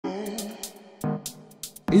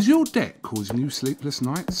Is your debt causing you sleepless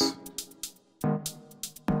nights?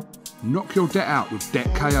 Knock your debt out with Debt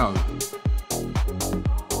KO.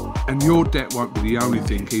 And your debt won't be the only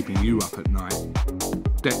thing keeping you up at night.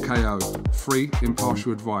 Debt KO, free,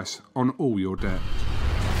 impartial advice on all your debt.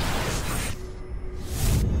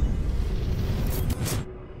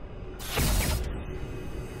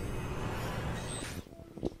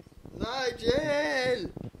 Nigel!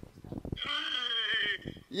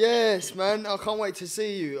 Yes, man, I can't wait to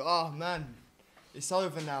see you. Oh, man, it's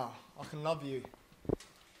over now. I can love you.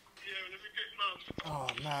 Oh,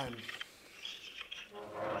 man.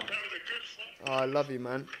 Oh, I love you,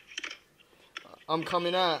 man. I'm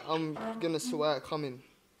coming out. I'm gonna sort out coming.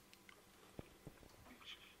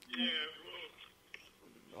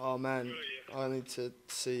 Oh, man, I need to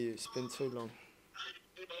see you. It's been too long.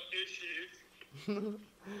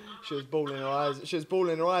 She was bawling her eyes. She was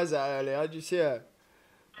bawling her eyes out earlier. Did you see her?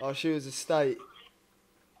 Oh, she was a state.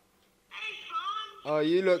 Oh,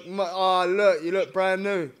 you look. Oh, look. You look brand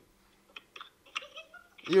new.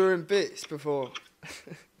 You were in bits before.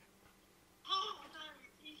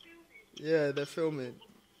 Yeah, they're filming.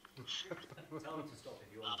 Tell them to stop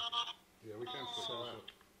if you want. Yeah, we can stop.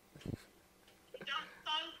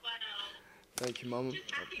 Thank you, Mum.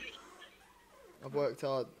 I've worked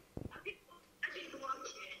hard.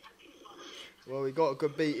 Well, he got a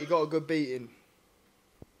good beat. He got a good beating.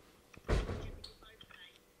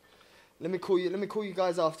 Let me call you. Let me call you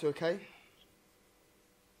guys after, okay?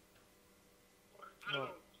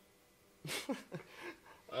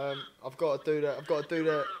 Right. I've got to do that. I've got to do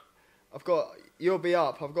that. You'll be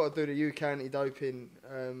up. I've got to do the UK anti-doping,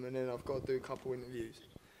 and then I've got to do a couple interviews.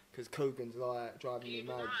 Because KUGAN's like driving me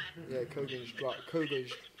mad. Yeah, KUGAN's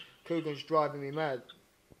driving me mad.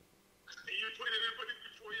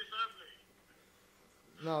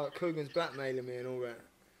 No, KUGAN's blackmailing me and all that.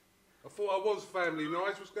 I thought I was family, Nigel.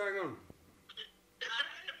 What's going on?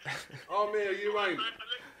 I'm here, you ain't.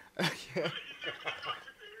 Yeah.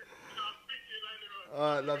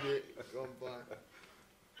 Alright, love you. Go on, bye.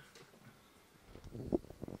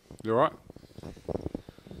 You alright?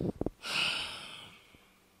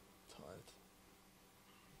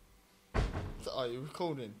 Tired. Are you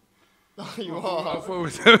recording? Oh, you I are. thought we were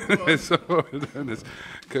doing this. I thought we were doing this.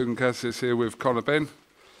 KUGAN CASSIUS here with Conor Benn.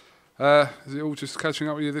 Is it all just catching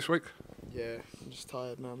up with you this week? Yeah, I'm just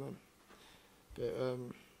tired now, man. Bit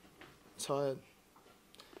tired.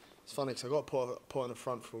 It's funny because I got put on the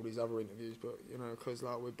front for all these other interviews, but you know, because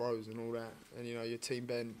like we're bros and all that, and you know, you're Team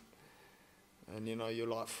Ben, and you know, you're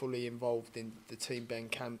like fully involved in the Team Ben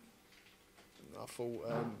camp. I thought,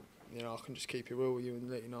 you know, I can just keep it real with you and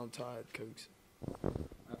let you know I'm tired, Cougs.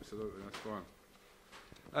 Absolutely, that's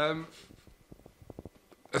fine.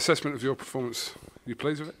 Assessment of your performance. You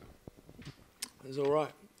pleased with it? It was all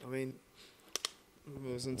right. I mean,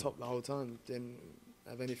 I was on top the whole time. Didn't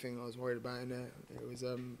have anything I was worried about in there. It was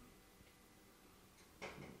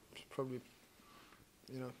probably,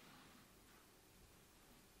 you know,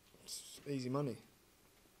 easy money.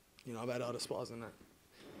 You know, I've had other spars than that.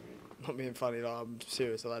 Not being funny, like, I'm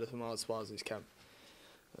serious. I've had some hard spars this camp.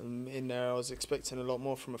 In there, I was expecting a lot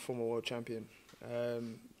more from a former world champion.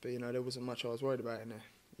 But you know, there wasn't much I was worried about in there.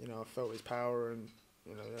 You know, I felt his power, and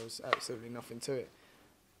you know, there was absolutely nothing to it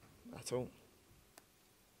at all.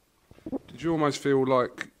 Did you almost feel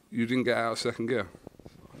like you didn't get out of second gear?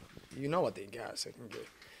 You know, I didn't get out of second gear.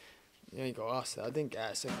 You ain't got to ask that. I didn't get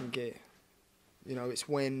out of second gear. You know, it's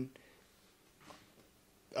when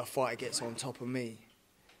a fighter gets on top of me,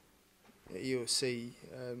 you'll see,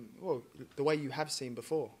 well, the way you have seen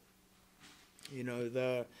before. You know,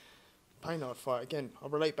 the Paynard fight, again, I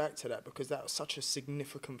relate back to that because that was such a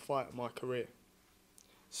significant fight in my career.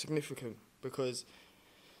 Significant, because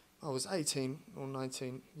I was 18 or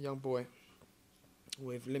 19, young boy,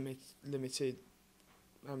 with limited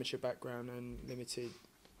amateur background and limited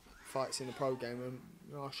fights in the pro game, and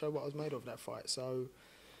you know, I showed what I was made of that fight. So,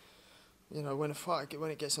 you know, when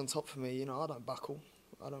it gets on top of me, you know, I don't buckle,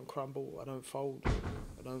 I don't crumble, I don't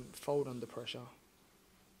fold under pressure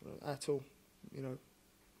at all. You know,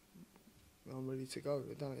 I'm ready to go.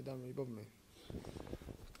 It don't really bother me.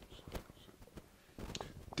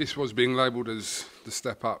 This was being labelled as the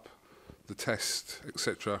step up, the test,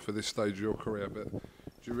 etc. for this stage of your career, but do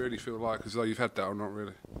you really feel like as though you've had that or not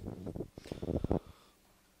really?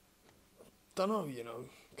 Don't know, you know,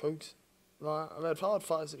 Cougs. Like, I've had hard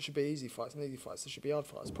fights that should be easy fights, and easy fights that should be hard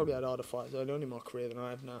fights. Probably had harder fights early on in my career than I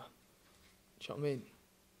have now. Do you know what I mean?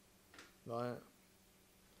 Like,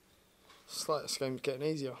 it's like this game's getting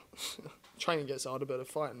easier. Training gets harder, but the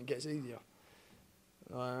fighting gets easier.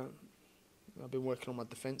 I've been working on my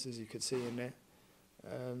defence, as you could see in there.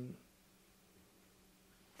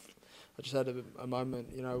 I just had a moment,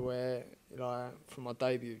 you know, where, like, from my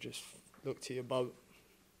debut, just looked to your boat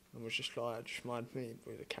and was just like, just reminded me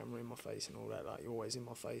with a camera in my face and all that, like, you're always in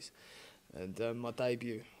my face. And my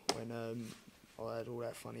debut, when I had all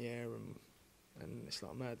that funny hair and it's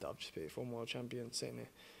like mad that I've just been a former world champion sitting there.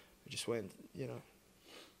 We just went, you know,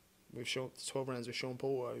 with 12 rounds with Sean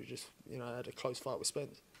Porter, who just, you know, had a close fight with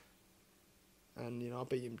Spence. And, you know, I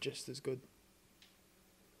beat him just as good.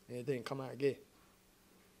 And it didn't come out of gear.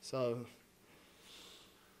 So,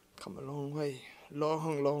 come a long way.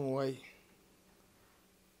 Long, long way.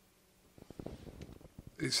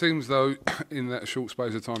 It seems though, in that short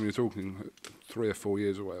space of time you're talking, 3 or 4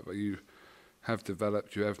 years or whatever, you have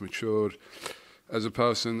developed, you have matured as a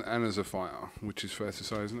person and as a fighter, which is fair to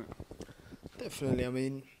say, isn't it? Definitely. I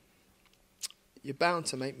mean, you're bound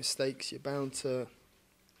to make mistakes. You're bound to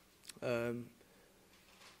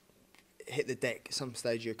hit the deck at some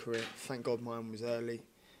stage of your career. Thank God mine was early.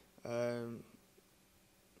 I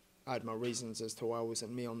had my reasons as to why I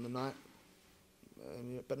wasn't me on the night,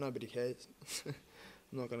 but nobody cares. I'm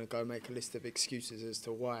not going to go make a list of excuses as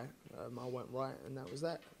to why. I went right, and that was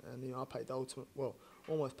that. And, you know, I paid the ultimate, well,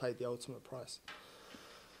 almost paid the ultimate price.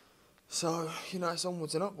 So, you know, it's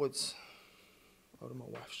onwards and upwards. Oh, my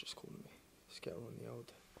wife's just calling me. Let's get her on the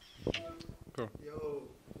old. Cool. Yo,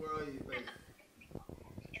 where are you, babe?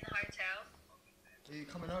 In the hotel. Are you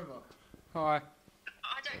coming over? Hi.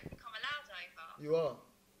 I don't think I'm allowed over. You are?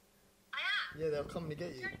 I am? Yeah, they're coming to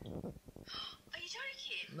get you. Are you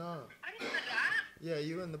joking? No. I didn't know that. Yeah,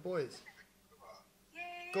 you and the boys.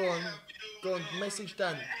 Yeah. Go on, message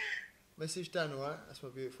Dan. Message Dan, alright? That's my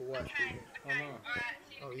beautiful wife. Okay. Oh, no. Alright,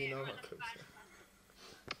 Oh, you know I could.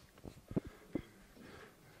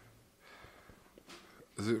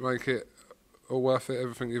 Does it make it all worth it,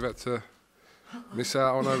 everything you've had to miss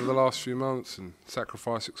out on over the last few months and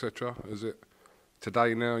sacrifice, etc.? Is it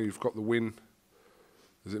today now, you've got the win,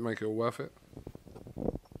 does it make it all worth it?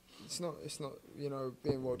 It's not, you know,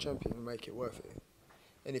 being world champion will make it worth it.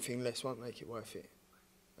 Anything less won't make it worth it.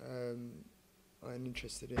 I'm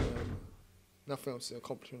interested in nothing else as an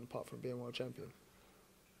accomplishment apart from being world champion.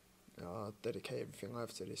 I dedicate everything I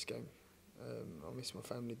have to this game. I miss my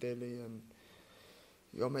family dearly, and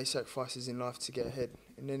you got to make sacrifices in life to get ahead.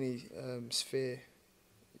 In any sphere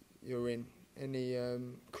you're in, any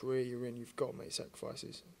career you're in, you've got to make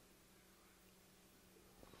sacrifices.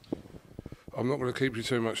 I'm not going to keep you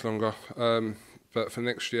too much longer, but for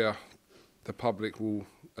next year, the public will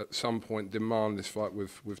at some point demand this fight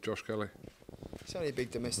with Josh Kelly. It's only a big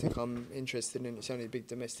domestic I'm interested in. It's only a big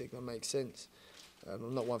domestic that makes sense.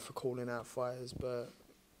 I'm not one for calling out fighters,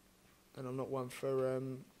 and I'm not one for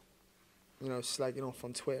you know, slagging off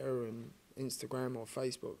on Twitter and Instagram or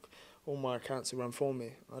Facebook. All my accounts are run for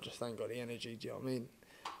me. I just ain't got the energy. Do you know what I mean?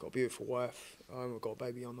 Got a beautiful wife. I've got a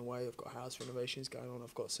baby on the way. I've got house renovations going on.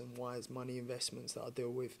 I've got some wise money investments that I deal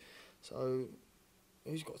with. So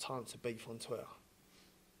who's got time to beef on Twitter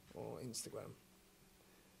or Instagram?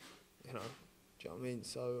 You know, do you know what I mean?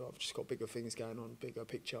 So I've just got bigger things going on, bigger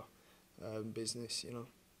picture, business, you know.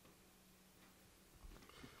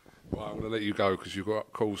 Well, I'm going to let you go because you've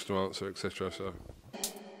got calls to answer, etc. So,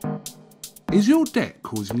 is your debt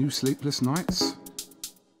causing you sleepless nights?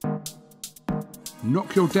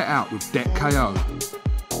 Knock your debt out with Debt KO.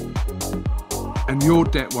 And your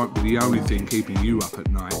debt won't be the only thing keeping you up at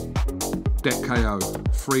night. Debt KO,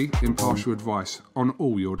 free, impartial advice on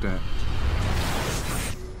all your debt.